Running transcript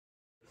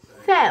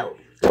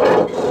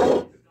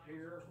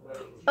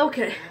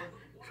Okay,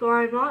 so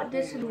I'm not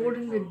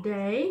disawarding the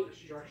day,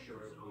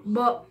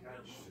 but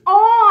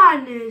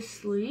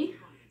honestly,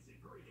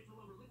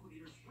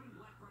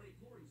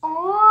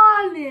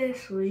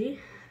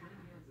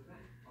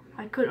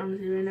 I could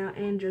honestly right now,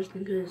 and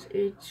Justin, because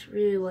it's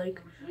really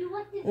like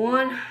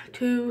 1,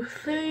 2,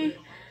 3,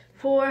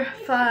 4,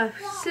 5,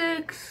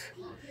 6,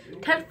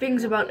 10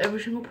 things about every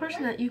single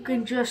person that you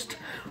can just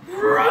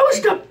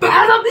roast a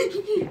battle.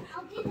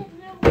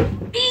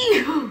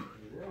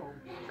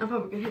 I'm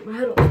probably gonna hit my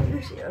head off.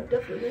 See, I'm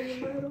definitely gonna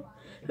hit my head off.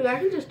 Look, I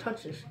can just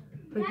touch this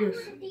like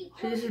this. See,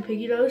 this is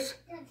piggy nose.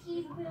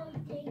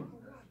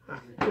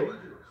 Alright, cool.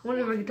 I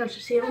wonder if I can touch the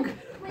ceiling.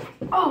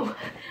 Oh,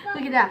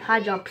 look at that, high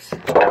jumps.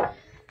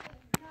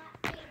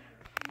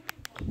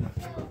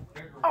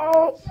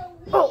 Oh.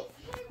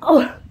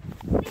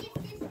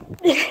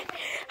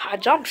 High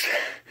jumps.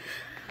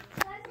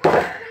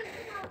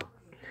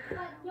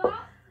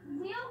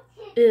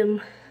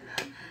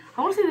 I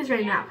want to say this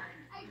right now.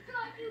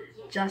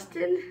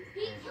 Justin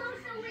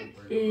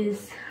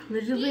is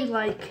literally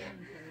like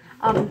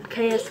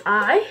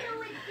KSI.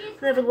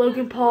 Whenever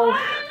Logan Paul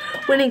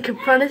winning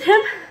confronted him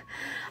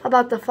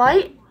about the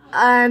fight,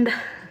 and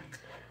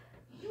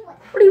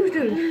what he was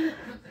doing,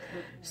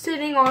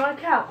 sitting on a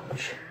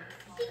couch,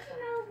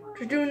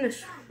 just doing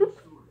this,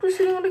 just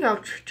sitting on the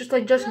couch, just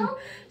like Justin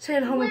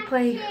sitting home and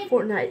playing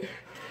Fortnite.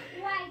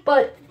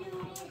 But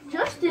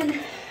Justin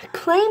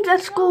claims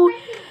at school,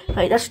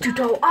 wait, that's too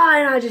tall.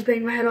 And I just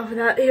banged my head off of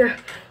that here.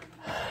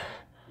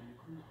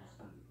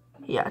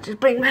 Yeah, just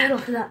banged my head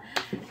off of that.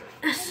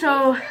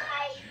 So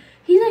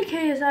he's like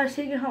KSI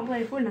sitting at home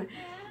playing Fortnite.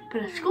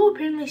 But at school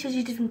apparently says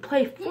he doesn't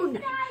play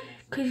Fortnite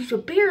because he's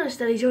embarrassed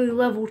that he's only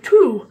level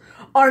 2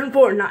 on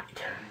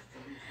Fortnite.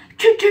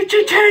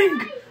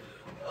 Ching!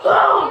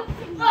 Oh!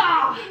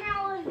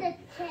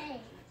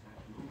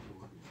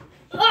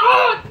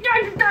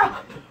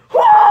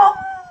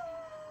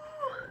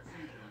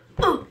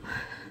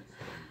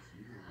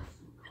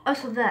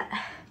 Also that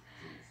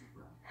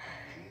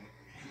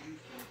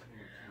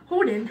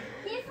Holden,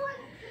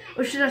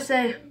 or should I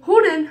say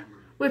Holden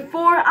with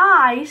 4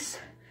 eyes,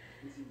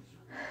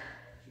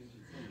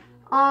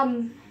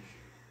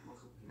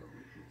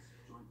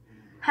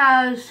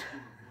 has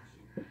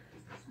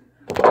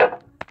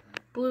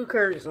blue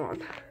curries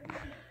on.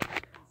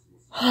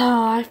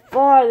 I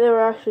thought they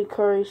were actually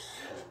curries.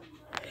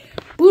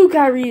 Blue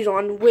curries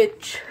on,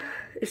 which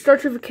it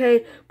starts with a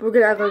K, but we're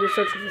gonna act like it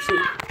starts with a C.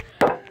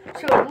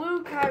 So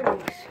blue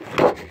curries.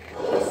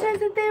 He says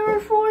that they were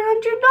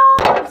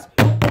 $400.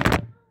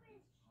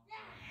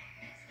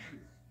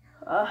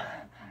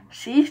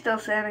 See, still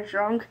standing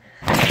strong.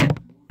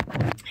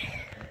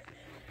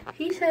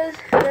 He says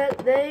that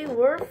they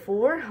were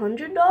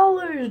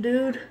 $400,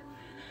 dude.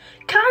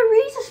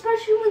 Kyrie's,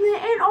 especially when they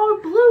ain't all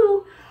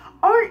blue,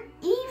 aren't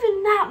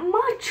even that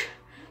much.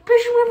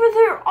 Especially whenever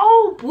they're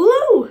all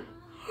blue.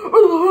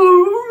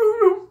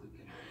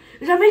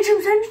 Does that make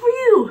some sense for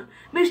you,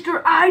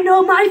 Mr. I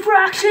know my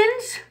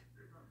fractions?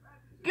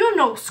 You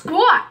know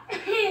squat.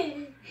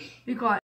 Be quiet.